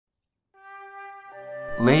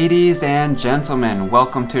Ladies and gentlemen,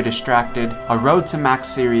 welcome to Distracted, a Road to Max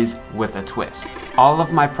series with a twist. All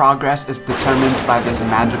of my progress is determined by this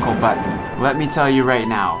magical button. Let me tell you right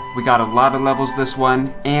now, we got a lot of levels this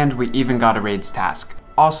one, and we even got a raids task.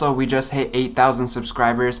 Also, we just hit 8,000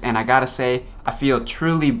 subscribers, and I gotta say, I feel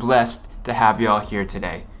truly blessed to have y'all here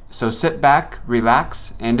today. So sit back,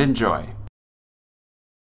 relax, and enjoy.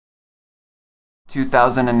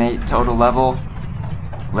 2008 total level.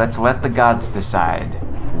 Let's let the gods decide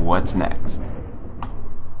what's next.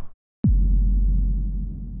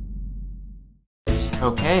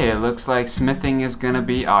 Okay, it looks like smithing is gonna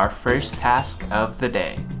be our first task of the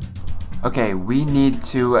day. Okay, we need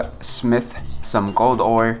to smith some gold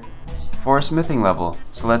ore for a smithing level.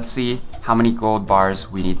 So let's see how many gold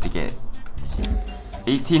bars we need to get.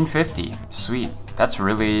 1850, sweet. That's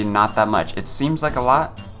really not that much. It seems like a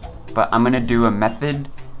lot, but I'm gonna do a method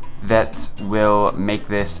that will make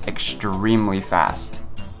this extremely fast.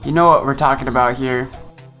 You know what we're talking about here?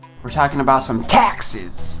 We're talking about some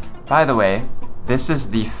taxes. By the way, this is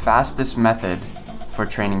the fastest method for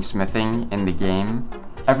training smithing in the game.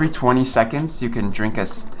 Every 20 seconds you can drink a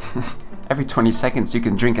every 20 seconds you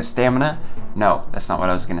can drink a stamina. No, that's not what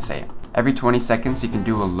I was gonna say. Every 20 seconds you can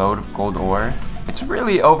do a load of gold ore. It's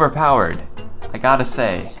really overpowered, I gotta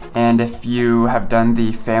say. And if you have done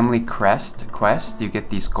the family crest quest, you get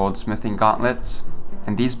these goldsmithing gauntlets.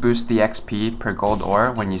 And these boost the XP per gold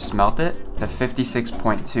ore when you smelt it to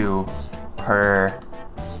 56.2 per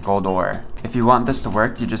gold ore. If you want this to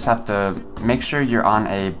work, you just have to make sure you're on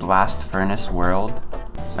a blast furnace world,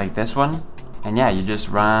 like this one. And yeah, you just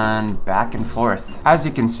run back and forth. As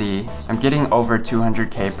you can see, I'm getting over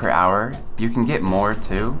 200k per hour. You can get more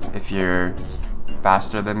too if you're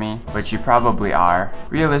faster than me, which you probably are.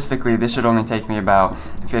 Realistically, this should only take me about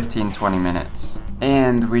 15-20 minutes.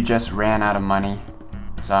 And we just ran out of money,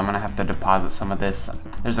 so I'm gonna have to deposit some of this.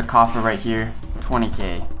 There's a coffer right here,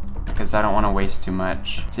 20k, because I don't want to waste too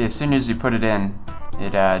much. See, as soon as you put it in,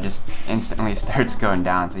 it just instantly starts going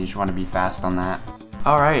down, so you just want to be fast on that.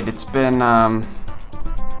 Alright, it's been,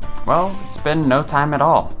 well, it's been no time at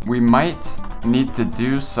all. We might need to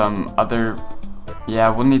do some other, yeah,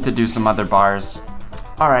 we'll need to do some other bars.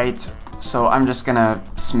 Alright, so I'm just gonna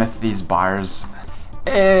smith these bars.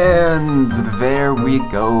 And there we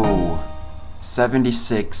go.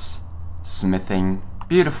 76 smithing.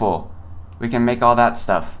 Beautiful. We can make all that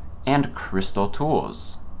stuff. And crystal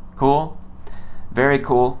tools. Cool? Very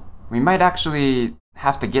cool. We might actually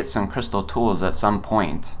have to get some crystal tools at some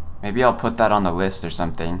point. Maybe I'll put that on the list or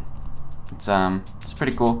something. It's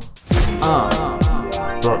pretty cool.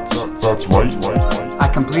 That's right. I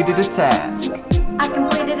completed a task. I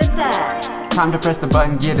completed a task. Time to press the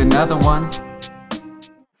button, get another one.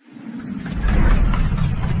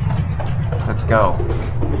 Let's go.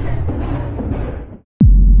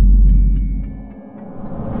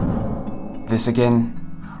 This again?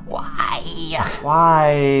 Why?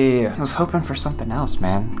 Why? I was hoping for something else,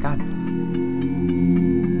 man. God.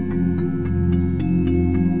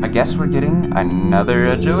 I guess we're getting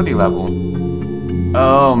another agility level.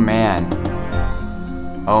 Oh man.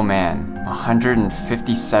 Oh man.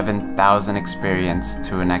 157,000 experience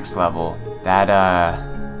to a next level. That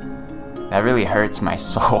really hurts my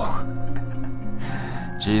soul.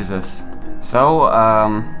 Jesus. So,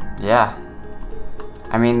 yeah.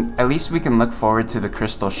 I mean, at least we can look forward to the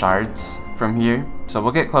crystal shards from here. So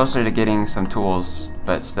we'll get closer to getting some tools,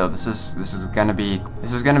 but still, this is gonna be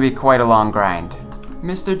quite a long grind.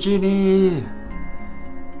 Mr. Genie!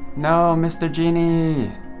 No, Mr.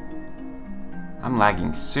 Genie! I'm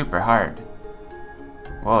lagging super hard.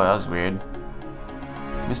 Whoa, that was weird.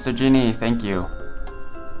 Mr. Genie, thank you,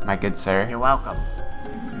 my good sir. You're welcome.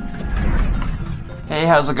 Hey,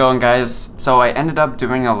 how's it going, guys? So I ended up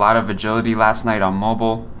doing a lot of agility last night on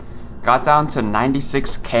mobile. Got down to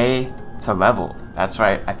 96k to level. That's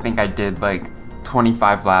right, I think I did like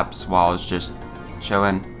 25 laps while I was just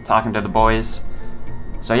chilling, talking to the boys.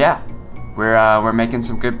 So yeah, we're making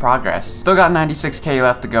some good progress. Still got 96k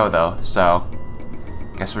left to go though, so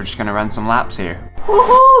guess we're just gonna run some laps here.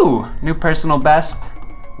 Woohoo! New personal best,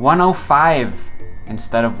 105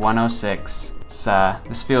 instead of 106.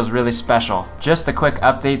 This feels really special. Just a quick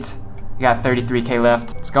update. We got 33k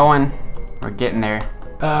left. It's going. We're getting there.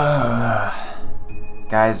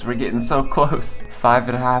 Guys, we're getting so close.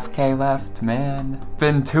 5.5k left, man.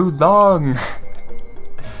 Been too long.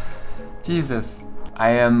 Jesus.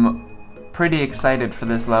 I am pretty excited for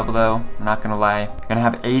this level though. I'm not gonna lie. I'm gonna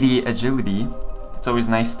have 80 agility. It's always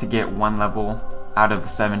nice to get one level out of the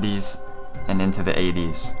 70s and into the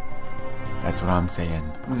 80s. That's what I'm saying.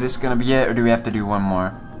 Is this gonna be it, or do we have to do one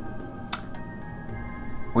more?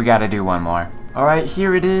 We gotta do one more. Alright,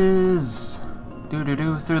 here it is. Through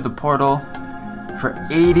the portal. For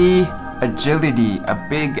 80 agility. A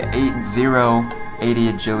big 80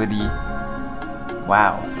 agility.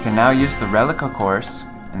 Wow. Can now use the Relic of course.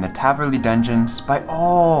 In the Taverley dungeon.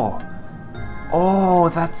 Oh,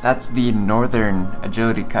 that's the northern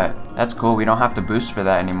agility cut. That's cool. We don't have to boost for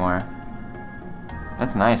that anymore.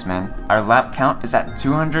 That's nice, man. Our lap count is at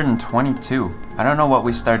 222. I don't know what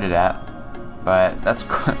we started at, but that's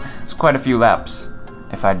it's quite a few laps,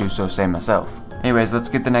 if I do so say myself. Anyways, let's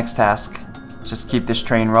get the next task. Let's just keep this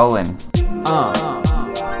train rolling.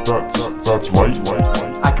 That's right.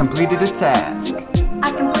 I completed a task.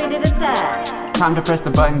 I completed a task. Time to press the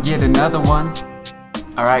button, get another one.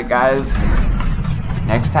 Alright guys,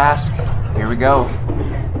 next task, here we go.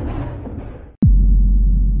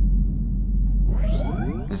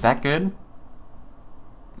 Is that good?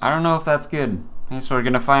 I don't know if that's good. I guess we're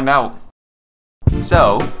gonna find out.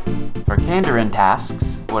 So, for Kandarin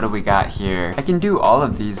tasks, what do we got here? I can do all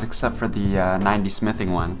of these except for the 90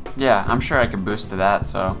 smithing one. Yeah, I'm sure I could boost to that,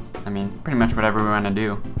 so, I mean, pretty much whatever we wanna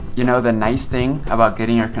do. You know, the nice thing about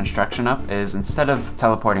getting your construction up is instead of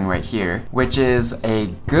teleporting right here, which is a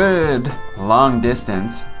good long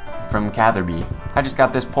distance from Catherby, I just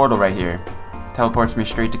got this portal right here. Teleports me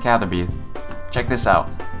straight to Catherby. Check this out.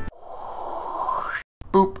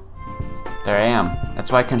 Boop. There I am.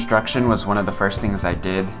 That's why construction was one of the first things I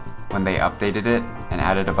did when they updated it and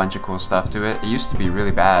added a bunch of cool stuff to it. It used to be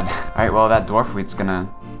really bad. Alright, well that dwarf wheat's gonna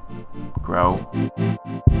grow.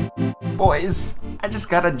 Boys, I just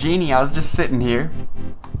got a genie. I was just sitting here.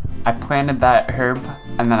 I planted that herb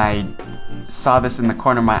and then I saw this in the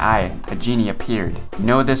corner of my eye. A genie appeared. You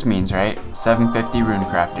know what this means, right? 750 rune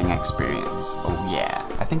crafting experience. Oh yeah.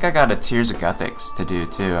 I think I got a Tears of Guthics to do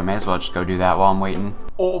too. I may as well just go do that while I'm waiting.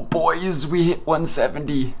 Oh boys, we hit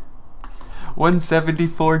 170.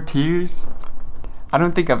 174 tears? I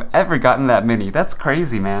don't think I've ever gotten that many. That's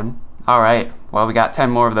crazy, man. Alright, well we got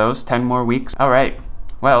 10 more of those, 10 more weeks. Alright,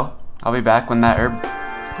 well, I'll be back when that herb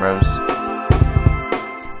grows.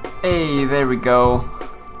 Hey, there we go.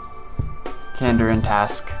 Kandarin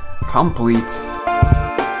task complete.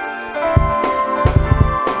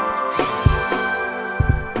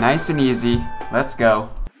 Nice and easy. Let's go.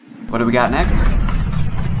 What do we got next?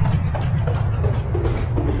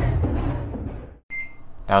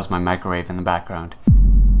 That was my microwave in the background.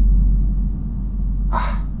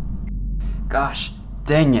 Ah. Gosh,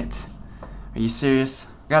 dang it. Are you serious?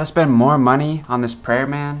 Gotta spend more money on this prayer,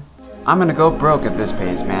 man? I'm gonna go broke at this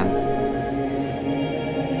pace, man.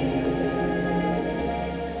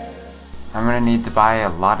 I'm gonna need to buy a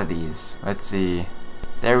lot of these. Let's see.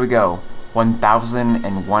 There we go.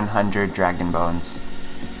 1,100 dragon bones.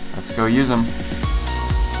 Let's go use them.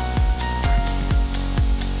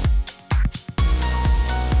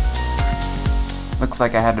 Looks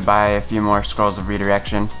like I had to buy a few more scrolls of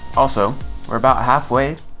redirection. Also, we're about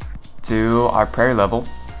halfway to our prayer level.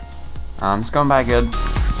 It's going by good.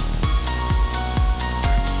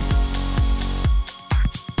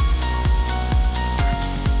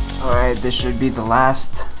 Alright, this should be the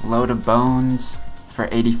last load of bones for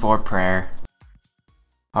 84 prayer.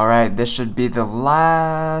 Alright, this should be the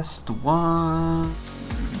last one.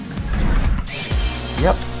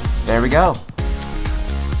 Yep, there we go.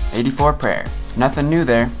 84 prayer. Nothing new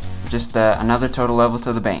there, just another total level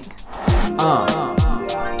to the bank.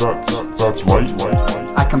 That's right.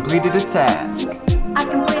 I completed a task. I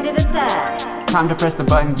completed a task. Time to press the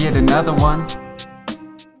button, get another one.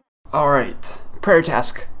 Alright, prayer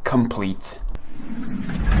task complete.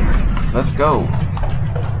 Let's go.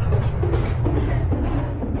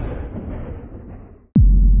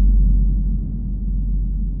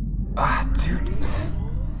 Ah, dude.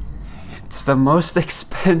 It's the most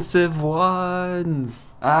expensive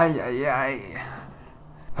ones. Ay.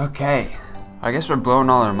 Okay, I guess we're blowing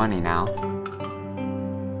all our money now.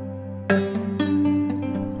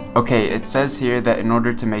 Okay, it says here that in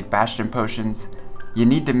order to make Bastion potions, you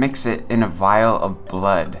need to mix it in a vial of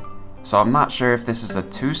blood. So I'm not sure if this is a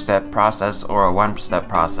 2-step process or a 1-step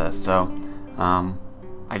process, so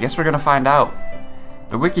I guess we're gonna find out.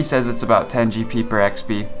 The wiki says it's about 10 GP per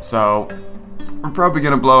XP, so we're probably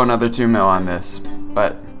gonna blow another 2 mil on this,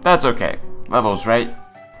 but that's okay. Levels, right?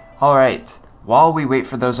 Alright, while we wait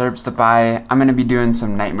for those herbs to buy, I'm gonna be doing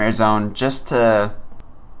some Nightmare Zone just to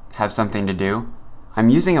have something to do. I'm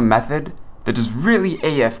using a method that is really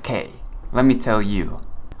AFK, let me tell you.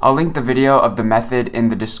 I'll link the video of the method in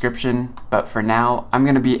the description, but for now, I'm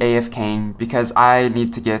gonna be AFKing because I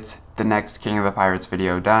need to get the next King of the Pirates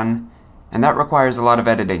video done, and that requires a lot of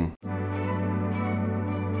editing.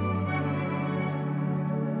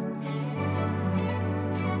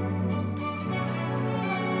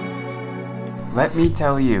 Let me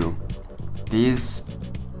tell you, these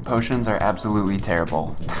potions are absolutely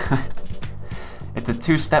terrible. It's a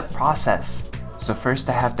two-step process. So first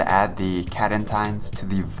I have to add the cadentines to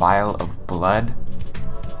the vial of blood,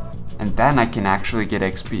 and then I can actually get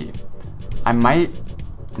XP. I might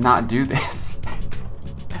not do this.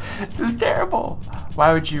 This is terrible.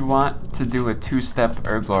 Why would you want to do a two-step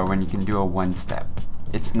herblore when you can do a one-step?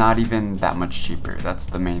 It's not even that much cheaper, that's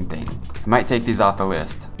the main thing. I might take these off the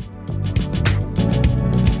list.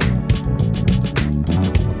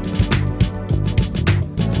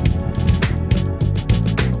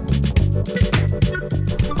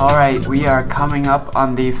 Alright, we are coming up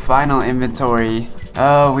on the final inventory.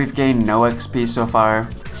 Oh, we've gained no XP so far.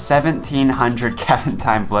 1,700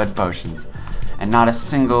 cadentine blood potions. And not a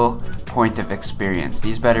single point of experience.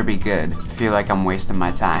 These better be good. I feel like I'm wasting my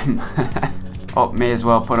time. Oh, may as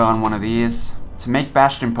well put on one of these. To make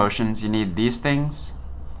bastion potions, you need these things.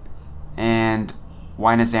 And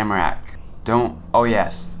wine of Zamorak. Oh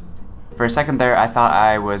yes. For a second there, I thought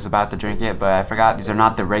I was about to drink it, but I forgot. These are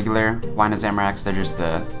not the regular wine of Zamaraks, they're just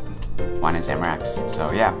the wine of Zamaraks.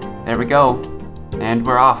 So yeah, there we go. And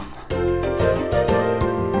we're off.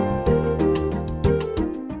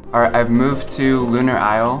 Alright, I've moved to Lunar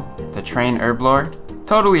Isle to train herblore.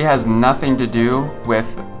 Totally has nothing to do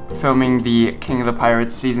with filming the King of the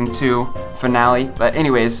Pirates Season 2 finale. But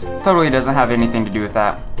anyways, totally doesn't have anything to do with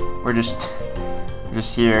that. We're just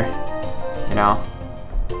here, you know,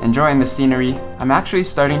 enjoying the scenery. I'm actually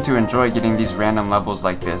starting to enjoy getting these random levels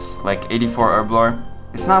like this, like 84 herblore.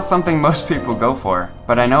 It's not something most people go for,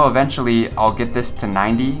 but I know eventually I'll get this to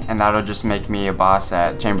 90 and that'll just make me a boss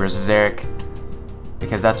at Chambers of Xeric,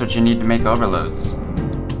 because that's what you need to make overloads.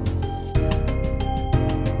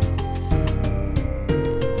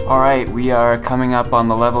 Alright, we are coming up on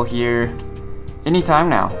the level here anytime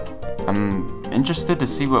now. I'm interested to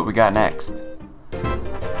see what we got next.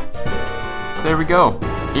 There we go.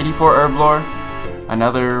 84 herblore,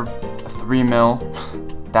 another 3 mil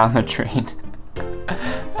down the drain.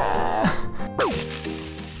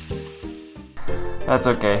 That's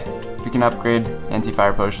okay. We can upgrade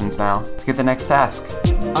anti-fire potions now. Let's get the next task.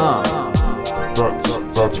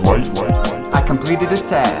 That's right. I completed a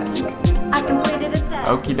task. I completed a task.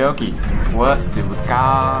 Okie dokie. What do we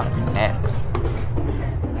got next?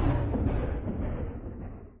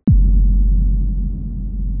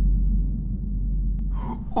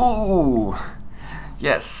 Ooh,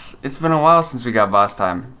 yes, it's been a while since we got boss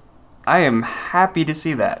time. I am happy to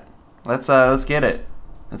see that. Let's get it.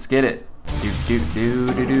 Let's get it. Do do do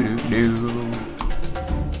do do do do.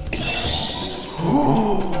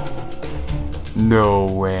 No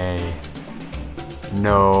way.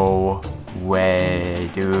 No way,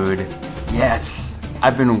 dude. Yes.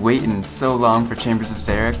 I've been waiting so long for Chambers of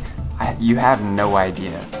Xeric. You have no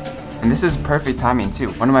idea. And this is perfect timing too.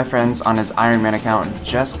 One of my friends on his Iron Man account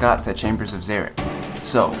just got to Chambers of Xeric.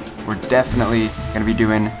 So, we're definitely gonna be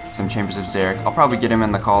doing some Chambers of Xeric. I'll probably get him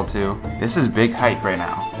in the call too. This is big hype right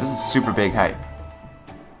now. This is super big hype.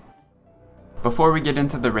 Before we get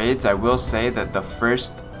into the raids, I will say that the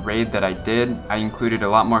first raid that I did, I included a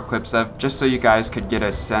lot more clips of, just so you guys could get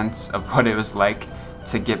a sense of what it was like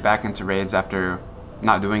to get back into raids after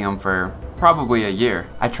not doing them for probably a year.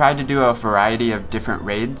 I tried to do a variety of different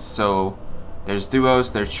raids, so there's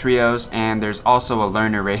duos, there's trios, and there's also a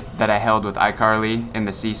learner raid that I held with iCarly in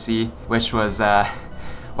the CC, which was,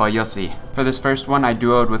 well, you'll see. For this first one, I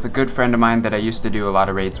duoed with a good friend of mine that I used to do a lot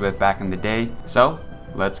of raids with back in the day, so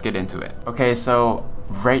let's get into it. Okay, so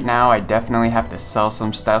right now I definitely have to sell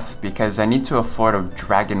some stuff because I need to afford a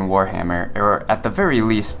Dragon Warhammer, or at the very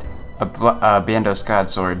least, a Bandos God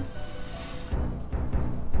Sword.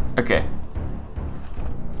 Okay.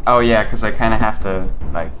 Oh yeah, because I kind of have to,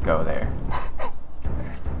 like, go there.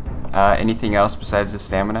 Anything else besides the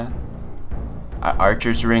stamina?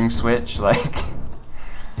 Archer's ring switch, like...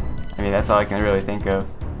 I mean, that's all I can really think of.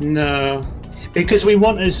 No. Because we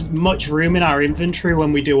want as much room in our inventory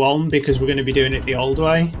when we do Olm, because we're going to be doing it the old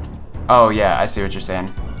way. Oh yeah, I see what you're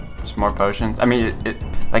saying. Just more potions. I mean,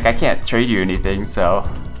 like, I can't trade you anything, so...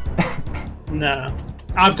 No.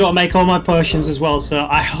 I've got to make all my potions as well, so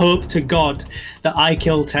I hope to God that I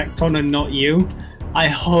kill Tecton and not you. I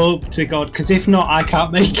hope to God, because if not, I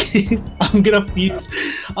can't make it. I'm gonna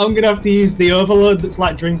have to use the overload that's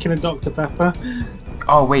like drinking a Dr. Pepper.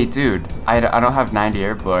 Oh wait, dude, I don't have 90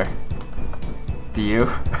 herblore. Do you?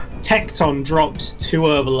 Tecton drops 2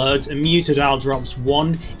 overloads and Mutadile drops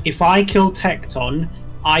 1. If I kill Tecton,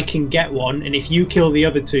 I can get 1, and if you kill the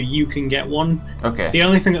other 2, you can get 1. Okay. The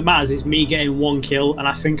only thing that matters is me getting 1 kill, and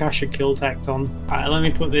I think I should kill Tecton. Alright, let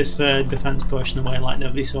me put this defense potion away like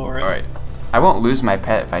nobody saw it. Alright. I won't lose my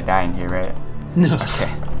pet if I die in here, right? No.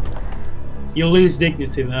 Okay. You'll lose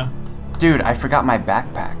dignity though. Dude, I forgot my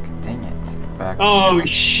backpack. Dang it. Oh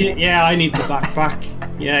shit, yeah, I need the backpack.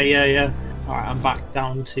 Yeah. Alright, I'm back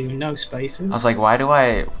down to no spaces. I was like, why do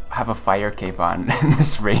I have a fire cape on in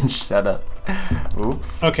this range setup?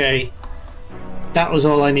 Oops. Okay. That was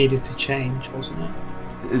all I needed to change, wasn't it?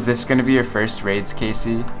 Is this gonna be your first raids,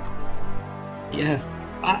 Casey? Yeah.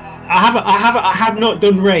 I have not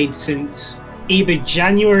done raids since either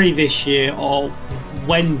January this year or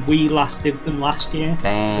when we last did them last year.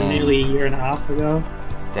 Dang. So nearly a year and a half ago.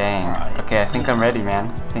 Dang. Alright. Okay, I think I'm ready, man.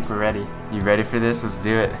 I think we're ready. You ready for this? Let's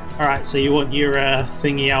do it. Alright, so you want your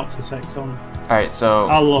thingy out for Tecton. Alright, so...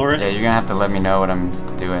 I'll lower it. Yeah, you're gonna have to let me know what I'm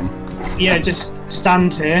doing. Yeah, just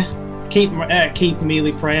stand here. Keep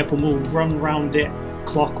melee prey up and we'll run round it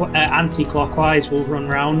anti-clockwise. We'll run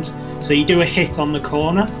round. So you do a hit on the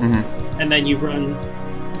corner, and then you run...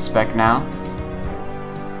 Spec now?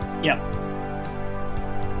 Yep.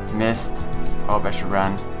 Missed. Oh, I should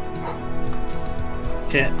run.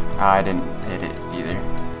 Hit. Oh, I didn't hit it either.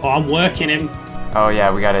 Oh, I'm working him. Oh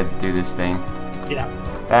yeah, we gotta do this thing. Yeah.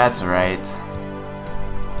 That's right.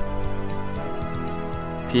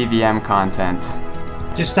 PVM content.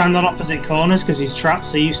 Just stand on opposite corners because he's trapped,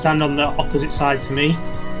 so you stand on the opposite side to me.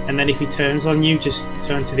 And then if he turns on you, just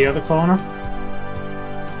turn to the other corner.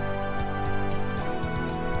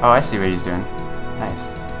 Oh, I see what he's doing.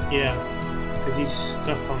 Nice. Yeah, because he's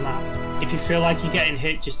stuck on that. If you feel like you're getting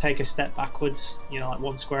hit, just take a step backwards, you know, like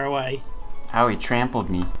one square away. How he trampled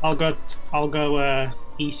me. I'll go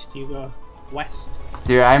east, you go west.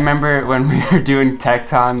 Dude, I remember when we were doing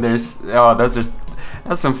Tecton,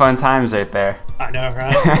 that's some fun times right there. I know,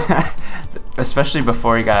 right? Especially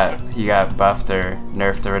before he got buffed or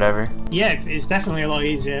nerfed or whatever. Yeah, it's definitely a lot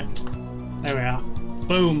easier. There we are.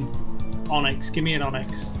 Boom. Onyx, give me an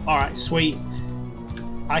Onyx. Alright, sweet.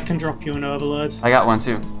 I can drop you an overload. I got one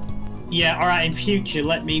too. Yeah, alright, in future,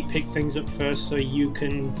 let me pick things up first so you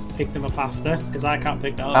can pick them up after, because I can't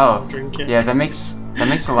pick that up Oh, and drink it. yeah, that makes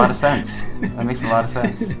a lot of sense. That makes a lot of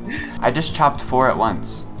sense. I just chopped 4 at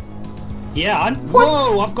once. Yeah, What?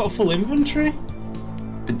 Whoa, I've got a full inventory.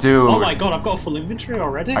 Dude. Oh my god, I've got a full inventory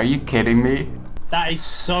already. Are you kidding me? That is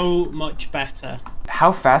so much better.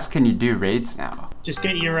 How fast can you do raids now? Just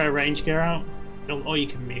get your range gear out, or you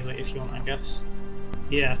can melee if you want, I guess.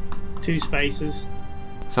 Yeah, 2 spaces.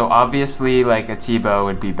 So obviously, like, a T-bow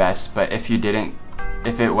would be best, but if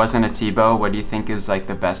it wasn't a T-bow, what do you think is like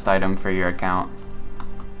the best item for your account?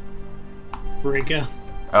 Rigger.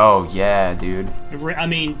 Oh yeah, dude. I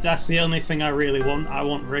mean, that's the only thing I really want. I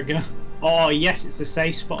want Rigger. Oh yes, it's a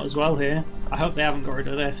safe spot as well here. I hope they haven't got rid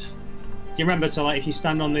of this. Do you remember, so like if you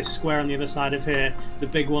stand on this square on the other side of here, the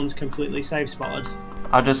big one's completely safe spotted.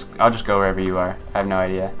 I'll just go wherever you are. I have no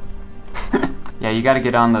idea. Yeah, you gotta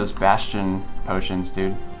get on those bastion potions,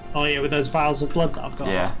 dude. Oh yeah, with those vials of blood that I've got.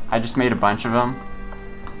 Yeah, I just made a bunch of them.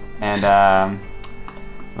 And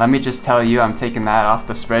let me just tell you, I'm taking that off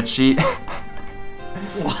the spreadsheet.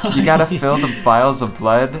 You gotta fill the vials of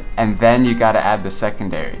blood, and then you gotta add the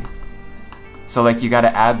secondary. So like you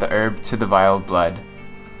gotta add the herb to the vial of blood,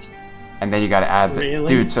 and then you gotta add the... Really?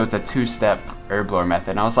 Dude, so it's a 2-step herb lore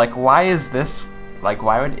method. And I was like, why is this... Like,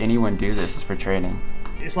 why would anyone do this for training?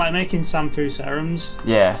 It's like making Sampu serums.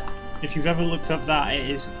 Yeah. If you've ever looked up that, it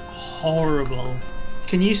is horrible.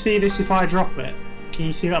 Can you see this if I drop it? Can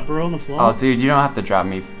you see that burrow on the floor? Oh, dude, you don't have to drop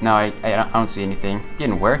me. No, I don't see anything.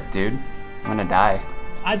 Getting work, dude. I'm gonna die.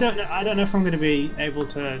 I don't know if I'm going to be able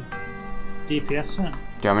to DPS it.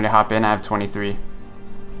 Do you want me to hop in? I have 23.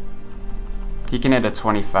 He can hit a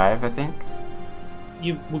 25, I think.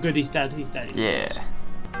 We're good, he's dead, he's dead. Yeah. Dead.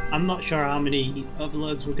 I'm not sure how many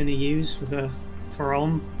overloads we're going to use for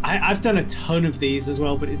Olm. I've done a ton of these as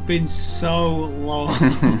well, but it's been so long.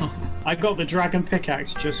 I got the dragon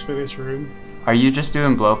pickaxe just for this room. Are you just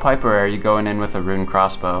doing blowpipe, or are you going in with a rune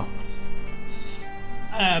crossbow?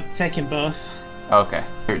 Taking both. Okay.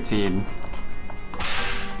 13.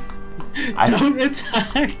 Don't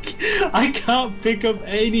attack! I can't pick up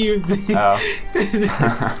any of these. Oh.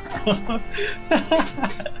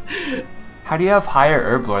 How do you have higher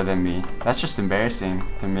herb lore than me? That's just embarrassing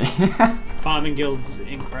to me. Farming Guild's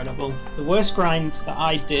incredible. The worst grind that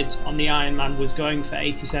I did on the Iron Man was going for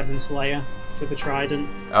 87 Slayer for the Trident.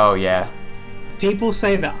 Oh yeah. People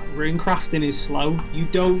say that runecrafting is slow. You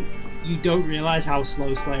don't realize how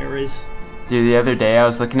slow Slayer is. Dude, the other day I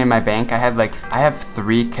was looking in my bank. I have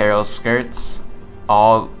 3 Carol skirts,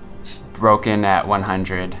 all broken at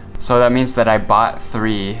 100. So that means that I bought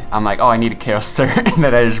 3. I'm like, oh, I need a Carol Skirt, and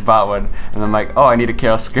then I just bought one. And I'm like, oh, I need a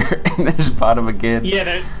Carol Skirt, and then just bought them again.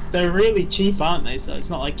 Yeah, they're really cheap, aren't they? So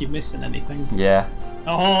it's not like you're missing anything. Yeah.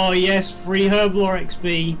 Oh yes, free Herblore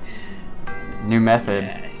XP. New method.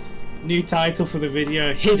 Yes. New title for the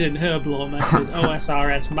video: Hidden Herblore Method.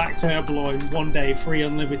 OSRS Max Herblore in 1 day, free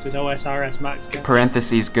unlimited OSRS Max.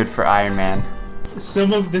 Parentheses, good for Iron Man.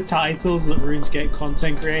 Some of the titles that RuneScape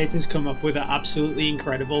content creators come up with are absolutely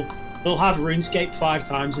incredible. They'll have RuneScape 5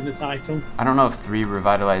 times in the title. I don't know if 3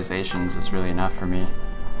 revitalizations is really enough for me.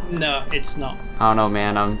 No, it's not. I don't know,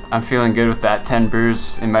 man. I'm feeling good with that 10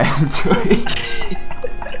 brews in my inventory.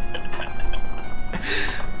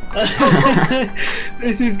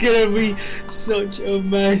 This is gonna be such a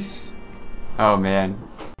mess. Oh man.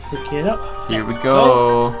 Pick it up. Here we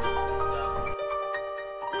go.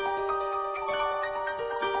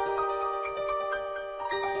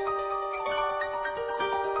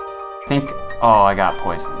 Oh, I got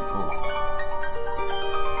poisoned. Ooh.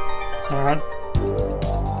 It's alright.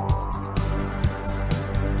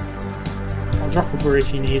 I'll drop a brew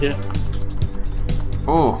if you need it.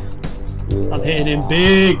 Ooh. I'm hitting him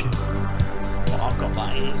big. Oh, I've got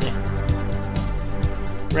that easy.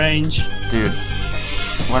 Range. Dude,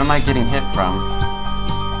 what am I getting hit from?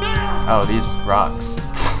 Oh, these rocks.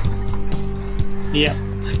 Yeah.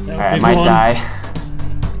 Alright, I might die.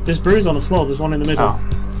 There's brews on the floor, there's one in the middle. Oh,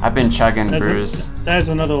 I've been chugging brews. There's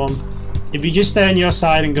another one. If you just stay on your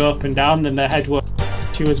side and go up and down, then the head won't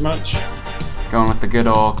hurt you as much. Going with the good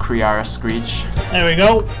old Kriara Screech. There we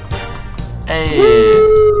go. Hey!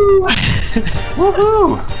 Woo!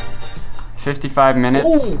 Woohoo! 55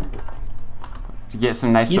 minutes. Ooh. To get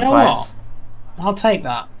some nice You know supplies. what? I'll take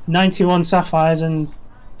that. 91 sapphires and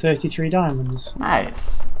 33 diamonds.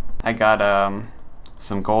 Nice. I got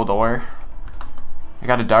some gold ore. I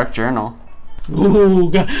got a dark journal.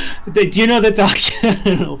 Ooh, God. Do you know the dark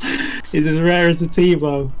journal is as rare as the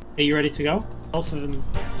T-bow? Are you ready to go? Elf of the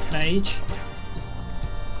mage.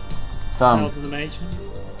 Thumb. Elf of the mage.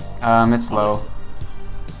 It's low.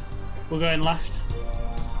 We're going left.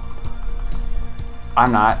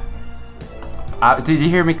 I'm not. Did you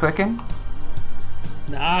hear me clicking?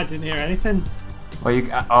 Nah, I didn't hear anything. Well,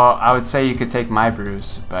 I would say you could take my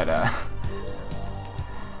brews, but I'll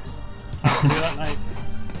do that, mate.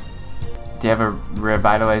 do you have a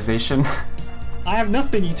revitalization? I have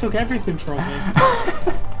nothing. You took everything from me.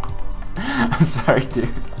 I'm sorry, dude.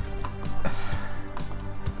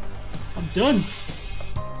 I'm done.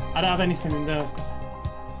 I don't have anything in there.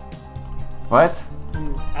 What?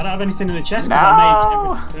 I don't have anything in the chest because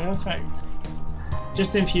I made everything perfect.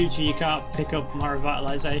 Just in future, you can't pick up my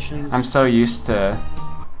revitalizations. I'm so used to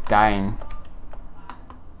dying.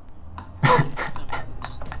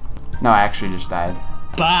 No, I actually just died.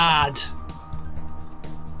 Bad.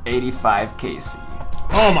 85 KC.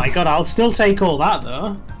 Oh my god, I'll still take all that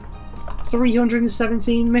though.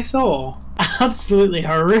 317 myth ore. Absolutely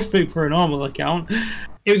horrific for a normal account.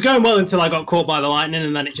 It was going well until I got caught by the lightning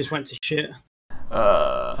and then it just went to shit.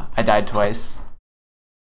 I died twice.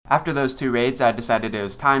 After those 2 raids, I decided it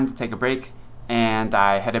was time to take a break, and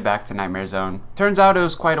I headed back to Nightmare Zone. Turns out it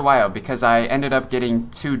was quite a while, because I ended up getting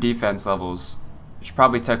 2 defense levels, which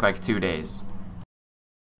probably took like 2 days.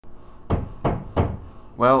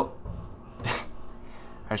 Well,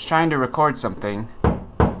 I was trying to record something.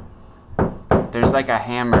 There's like a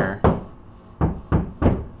hammer.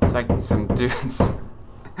 It's like some dudes.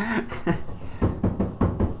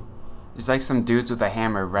 There's like some dudes with a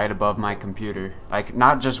hammer right above my computer. Like,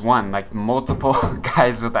 not just one, like multiple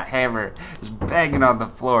guys with a hammer just banging on the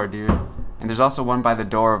floor, dude. And there's also one by the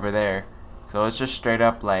door over there. So it's just straight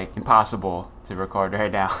up like impossible to record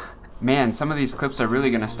right now. Man, some of these clips are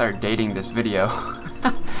really gonna start dating this video.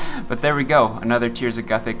 But there we go, another Tears of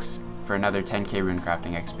Guthics for another 10k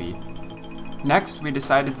runecrafting XP. Next, we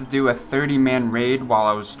decided to do a 30-man raid while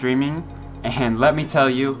I was streaming. And let me tell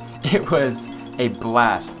you, it was a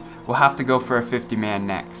blast. We'll have to go for a 50-man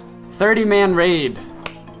next. 30-man raid!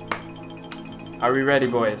 Are we ready,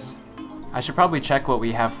 boys? I should probably check what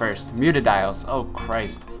we have first. Mutadials. Oh,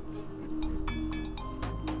 Christ.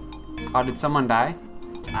 Oh, did someone die?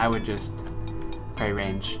 I would just pray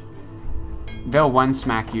range. They'll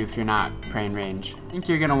one-smack you if you're not praying range. I think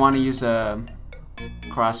you're gonna want to use a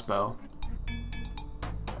crossbow.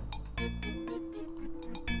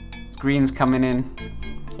 Green's coming in.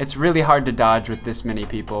 It's really hard to dodge with this many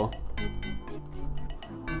people.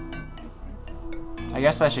 I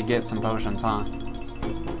guess I should get some potions, huh?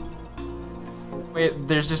 Wait,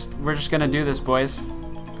 we're just gonna do this, boys.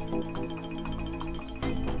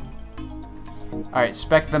 Alright,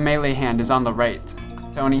 spec the melee hand is on the right.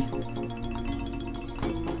 Tony.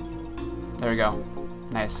 There we go.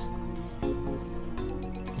 Nice.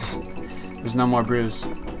 There's no more bruise.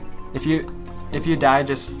 If you die,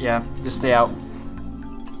 just stay out.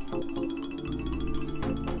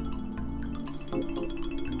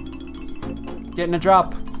 Getting a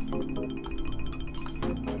drop.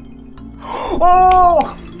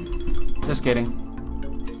 Oh! Just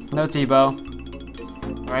kidding. No T-bow.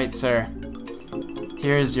 Alright, sir.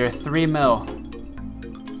 Here's your 3 mil.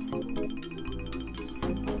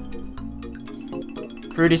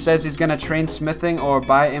 Fruity says he's gonna train smithing or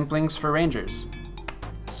buy implings for rangers.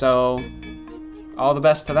 So, all the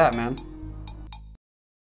best to that, man.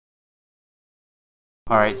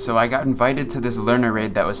 Alright, so I got invited to this learner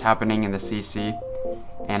raid that was happening in the CC,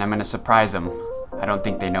 and I'm gonna surprise them. I don't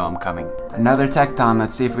think they know I'm coming. Another Tecton,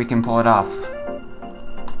 let's see if we can pull it off.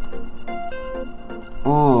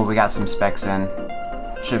 Ooh, we got some specs in.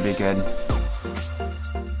 Should be good.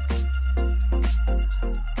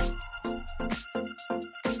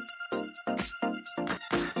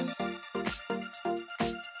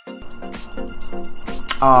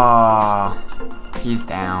 Aww, he's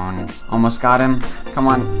down. Almost got him. Come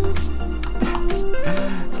on.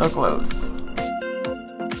 So close.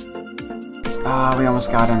 Ah, we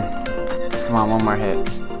almost got him. Come on, one more hit.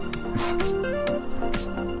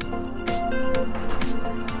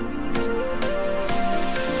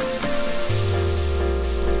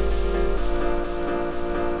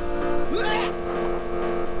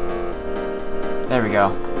 There we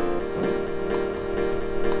go.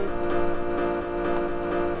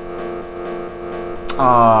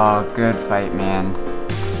 Oh, good fight, man.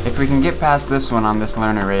 If we can get past this one on this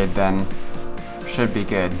learner raid, then should be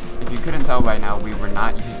good. If you couldn't tell by now, we were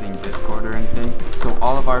not using Discord or anything, so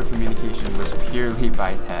all of our communication was purely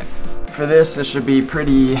by text. For this, it should be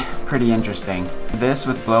pretty interesting. This,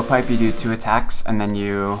 with blowpipe, you do 2 attacks, and then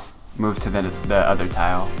you move to the other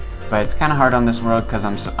tile. But it's kind of hard on this world because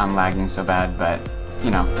I'm lagging so bad, but, you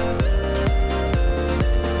know.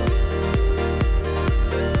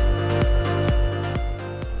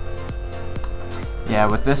 Yeah,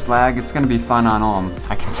 with this lag, it's gonna be fun on Ulm,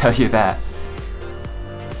 I can tell you that.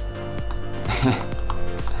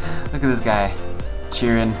 Look at this guy,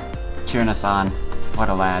 cheering us on. What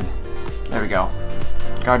a lad. There we go.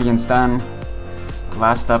 Guardian's done.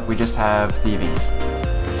 Last up, we just have thieving.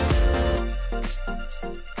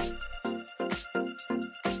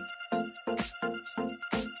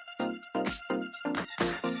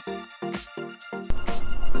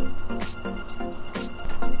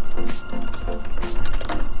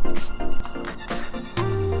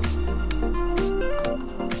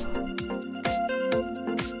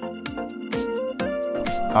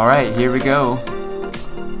 Alright, here we go.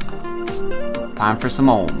 Time for some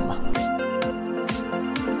Ulm.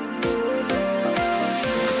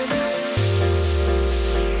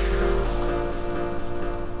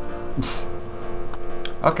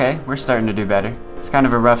 Okay, we're starting to do better. It's kind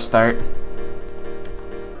of a rough start.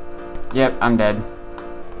 Yep, I'm dead.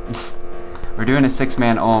 We're doing a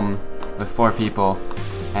 6-man Ulm with 4 people,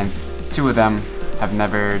 and 2 of them have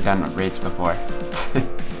never done raids before.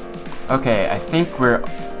 Okay, I think we're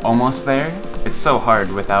almost there. It's so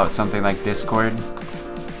hard without something like Discord.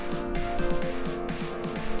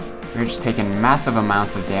 We're just taking massive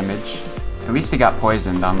amounts of damage. At least he got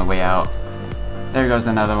poisoned on the way out. There goes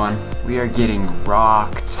another one. We are getting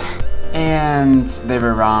rocked. And they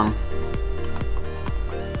were wrong.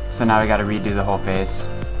 So now we gotta redo the whole phase.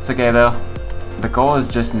 It's okay though. The goal is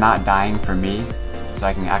just not dying for me, so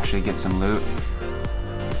I can actually get some loot.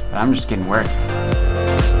 But I'm just getting worked.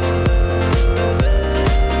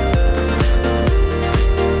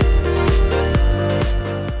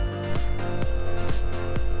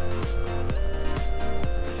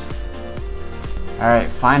 Alright,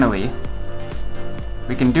 finally.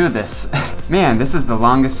 We can do this. Man, this is the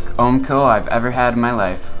longest ohm kill I've ever had in my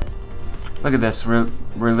life. Look at this, we're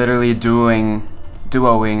literally duoing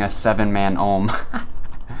a 7-man ohm.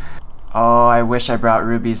 Oh, I wish I brought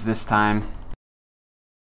rubies this time.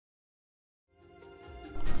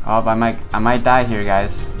 Oh, I might die here,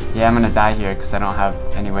 guys. Yeah, I'm gonna die here because I don't have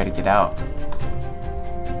any way to get out.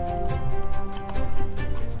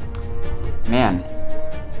 Man,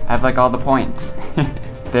 I have like all the points.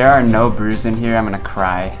 There are no brews in here, I'm gonna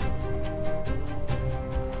cry.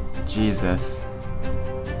 Jesus.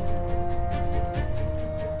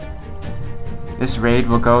 This raid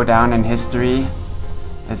will go down in history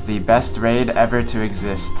as the best raid ever to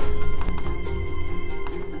exist.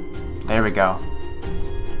 There we go.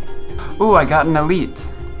 Ooh, I got an elite.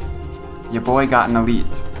 Your boy got an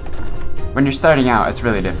elite. When you're starting out, it's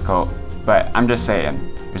really difficult, but I'm just saying,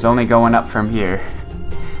 there's only going up from here.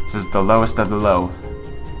 This is the lowest of the low.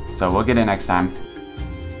 So we'll get it next time.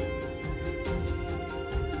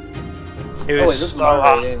 It was this is so my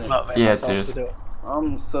hard raid, ain't to it? motivate Yeah, myself it's to do it.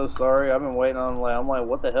 I'm so sorry. I've been waiting on like I'm like,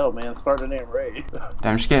 what the hell, man? Start the damn raid. Damn,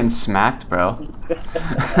 I'm just getting smacked, bro.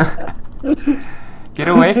 Get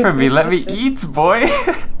away from me, let me eat, boy.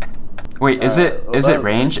 Wait, is it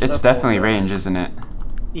range? It's definitely range, isn't it?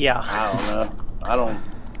 Yeah. I don't know. I don't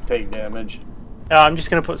take damage. I'm just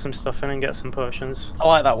gonna put some stuff in and get some potions. I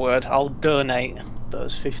like that word. I'll donate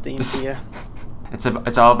those 15 to you.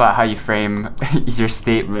 It's all about how you frame your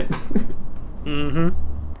statement. Mm-hmm.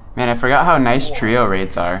 Man, I forgot how nice trio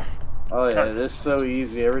raids are. Oh yeah, it's so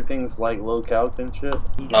easy. Everything's like low calc and shit.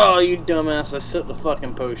 Oh, you dumbass! I sipped the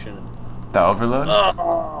fucking potion. The overload?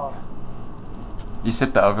 Oh. You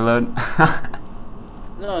sipped the overload?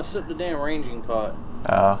 No, I sipped the damn ranging pot.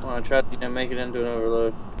 Oh. When I tried to make it into an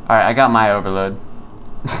overload. Alright, I got my overload.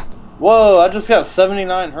 Whoa, I just got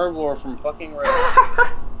 79 herblore from fucking raid.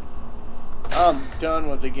 I'm done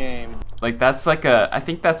with the game. Like, that's like a... I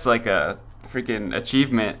think that's like a freaking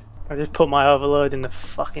achievement. I just put my overload in the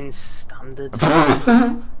fucking standard.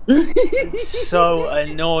 It's so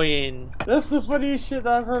annoying. That's the funniest shit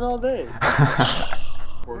that I've heard all day.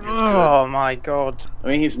 Oh my god. I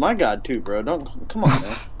mean, he's my god too, bro. Don't come on,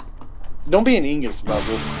 man. Don't be an Ingus about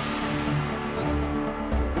this.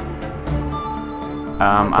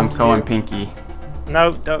 I'm going pinky.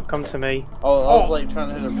 No, don't come to me. Oh, I was like trying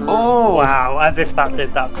to hit a bird. Oh! Wow, as if that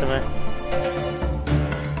did that to me.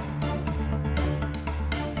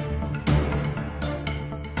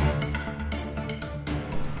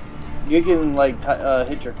 You can like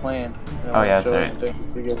hit your clan. You know, Oh, yeah, show that's right.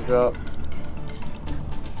 anything to get a drop.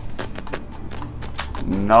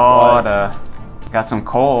 Nada. Got some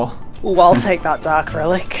coal. Ooh, I'll take that dark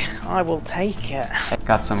relic. I will take it.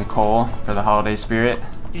 Got some coal for the holiday spirit.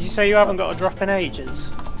 Did you say you haven't got a drop in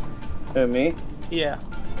ages? Who, me? Yeah.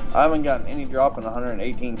 I haven't gotten any drop in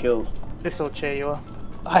 118 kills. This'll cheer you up.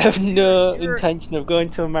 I have no intention of going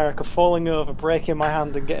to America, falling over, breaking my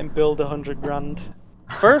hand, and getting billed 100 grand.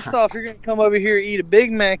 First off, you're gonna come over here, eat a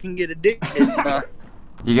Big Mac, and get addicted.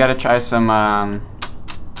 You gotta try some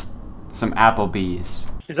Applebee's.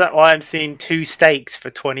 Is that why I'm seeing 2 steaks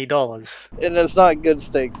for $20? And it's not good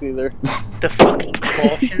steaks either. The fucking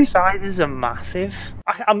portion sizes are massive.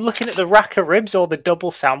 I'm looking at the rack of ribs or the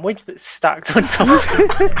double sandwich that's stacked on top.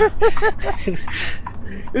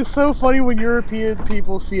 It's so funny when European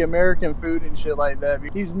people see American food and shit like that.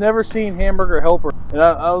 He's never seen Hamburger Helper. And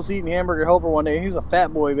I was eating Hamburger Helper one day. He's a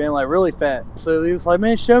fat boy, man, like really fat. So he was like,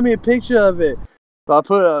 man, show me a picture of it. So I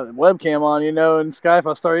put a webcam on, you know, and Skype,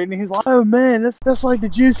 I started eating. He's like, oh man, that's like the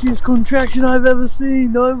juiciest contraction I've ever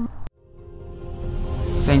seen.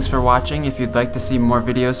 Thanks for watching. If you'd like to see more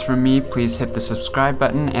videos from me, please hit the subscribe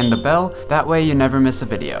button and the bell. That way you never miss a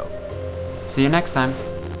video. See you next time.